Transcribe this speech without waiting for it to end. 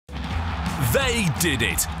They did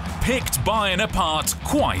it! Picked Bayern apart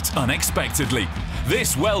quite unexpectedly.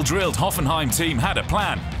 This well-drilled Hoffenheim team had a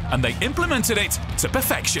plan, and they implemented it to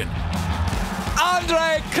perfection.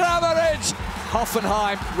 Andrej Kramaric!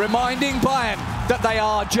 Hoffenheim reminding Bayern that they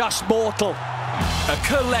are just mortal. A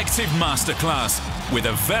collective masterclass with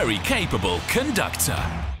a very capable conductor.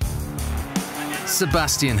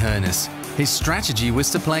 Sebastian Hoeneß. His strategy was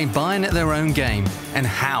to play Bayern at their own game, and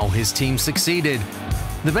how his team succeeded.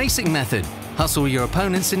 The basic method: hustle your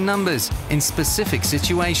opponents in numbers, in specific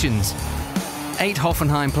situations. 8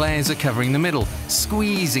 Hoffenheim players are covering the middle,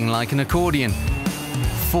 squeezing like an accordion,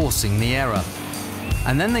 forcing the error.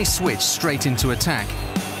 And then they switch straight into attack.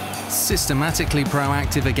 Systematically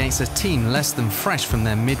proactive against a team less than fresh from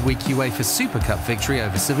their midweek UEFA Super Cup victory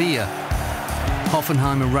over Sevilla.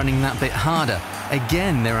 Hoffenheim are running that bit harder.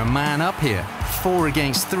 Again, they're a man up here, 4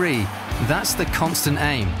 against 3. That's the constant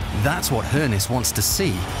aim. That's what Hoeneß wants to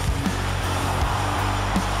see.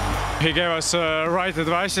 He gave us right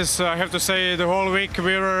advices. I have to say, the whole week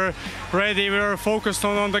we were ready, we were focused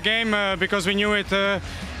on the game because we knew it.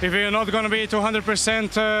 If we're not going to be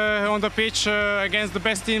 200% on the pitch against the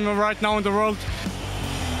best team right now in the world.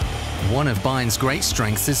 One of Bayern's great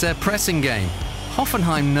strengths is their pressing game.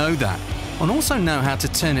 Hoffenheim know that, and also know how to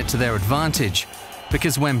turn it to their advantage.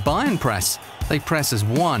 Because when Bayern press, they press as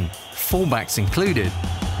one, fullbacks included.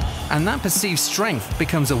 And that perceived strength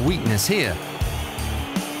becomes a weakness here.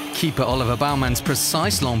 Keeper Oliver Baumann's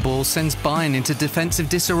precise long ball sends Bayern into defensive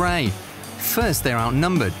disarray. First they're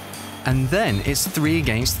outnumbered, and then it's 3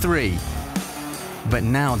 against 3. But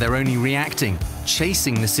now they're only reacting,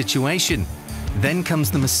 chasing the situation. Then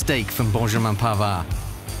comes the mistake from Benjamin Pavard.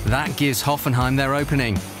 That gives Hoffenheim their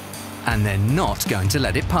opening, and they're not going to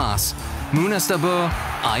let it pass. Munas Dabur,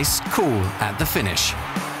 ice cool at the finish.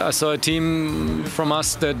 I saw a team from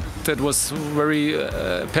us that was very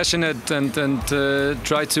passionate and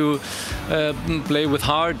tried to play with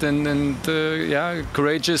heart and yeah,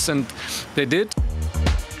 courageous, and they did.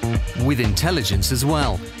 With intelligence as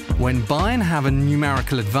well. When Bayern have a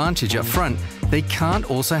numerical advantage up front, they can't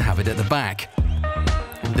also have it at the back.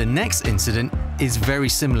 The next incident is very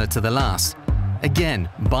similar to the last. Again,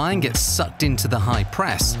 Bayern gets sucked into the high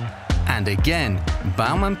press. And again,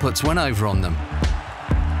 Baumann puts one over on them.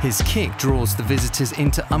 His kick draws the visitors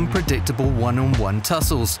into unpredictable one-on-one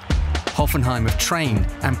tussles. Hoffenheim have trained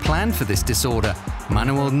and planned for this disorder.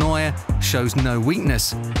 Manuel Neuer shows no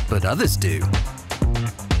weakness, but others do.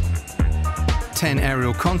 10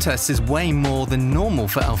 aerial contests is way more than normal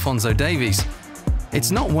for Alphonso Davies. It's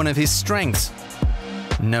not one of his strengths.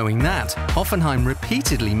 Knowing that, Hoffenheim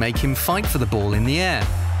repeatedly make him fight for the ball in the air.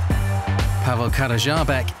 Pavel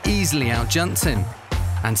Kaderabek easily outjumps him.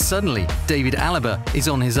 And suddenly, David Alaba is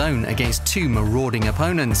on his own against 2 marauding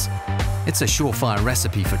opponents. It's a surefire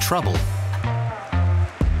recipe for trouble.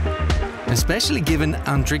 Especially given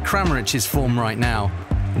Andrej Kramaric's form right now.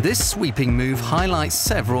 This sweeping move highlights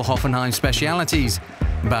several Hoffenheim specialities.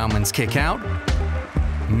 Baumann's kick out,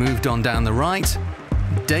 moved on down the right.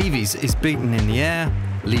 Davies is beaten in the air,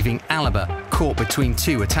 leaving Alaba caught between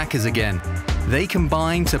 2 attackers again. They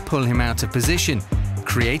combine to pull him out of position,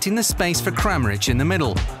 creating the space for Kramaric in the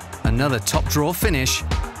middle. Another top draw finish,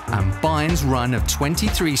 and Bayern's run of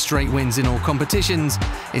 23 straight wins in all competitions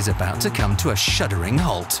is about to come to a shuddering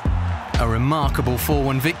halt. A remarkable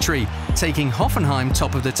 4-1 victory, taking Hoffenheim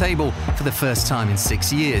top of the table for the first time in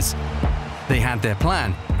 6 years. They had their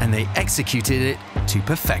plan, and they executed it to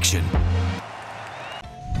perfection.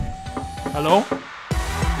 Hello?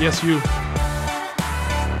 Yes, you.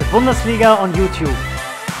 Bundesliga on YouTube.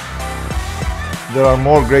 There are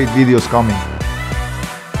more great videos coming.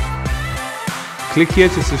 Click here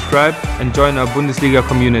to subscribe and join our Bundesliga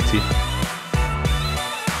community.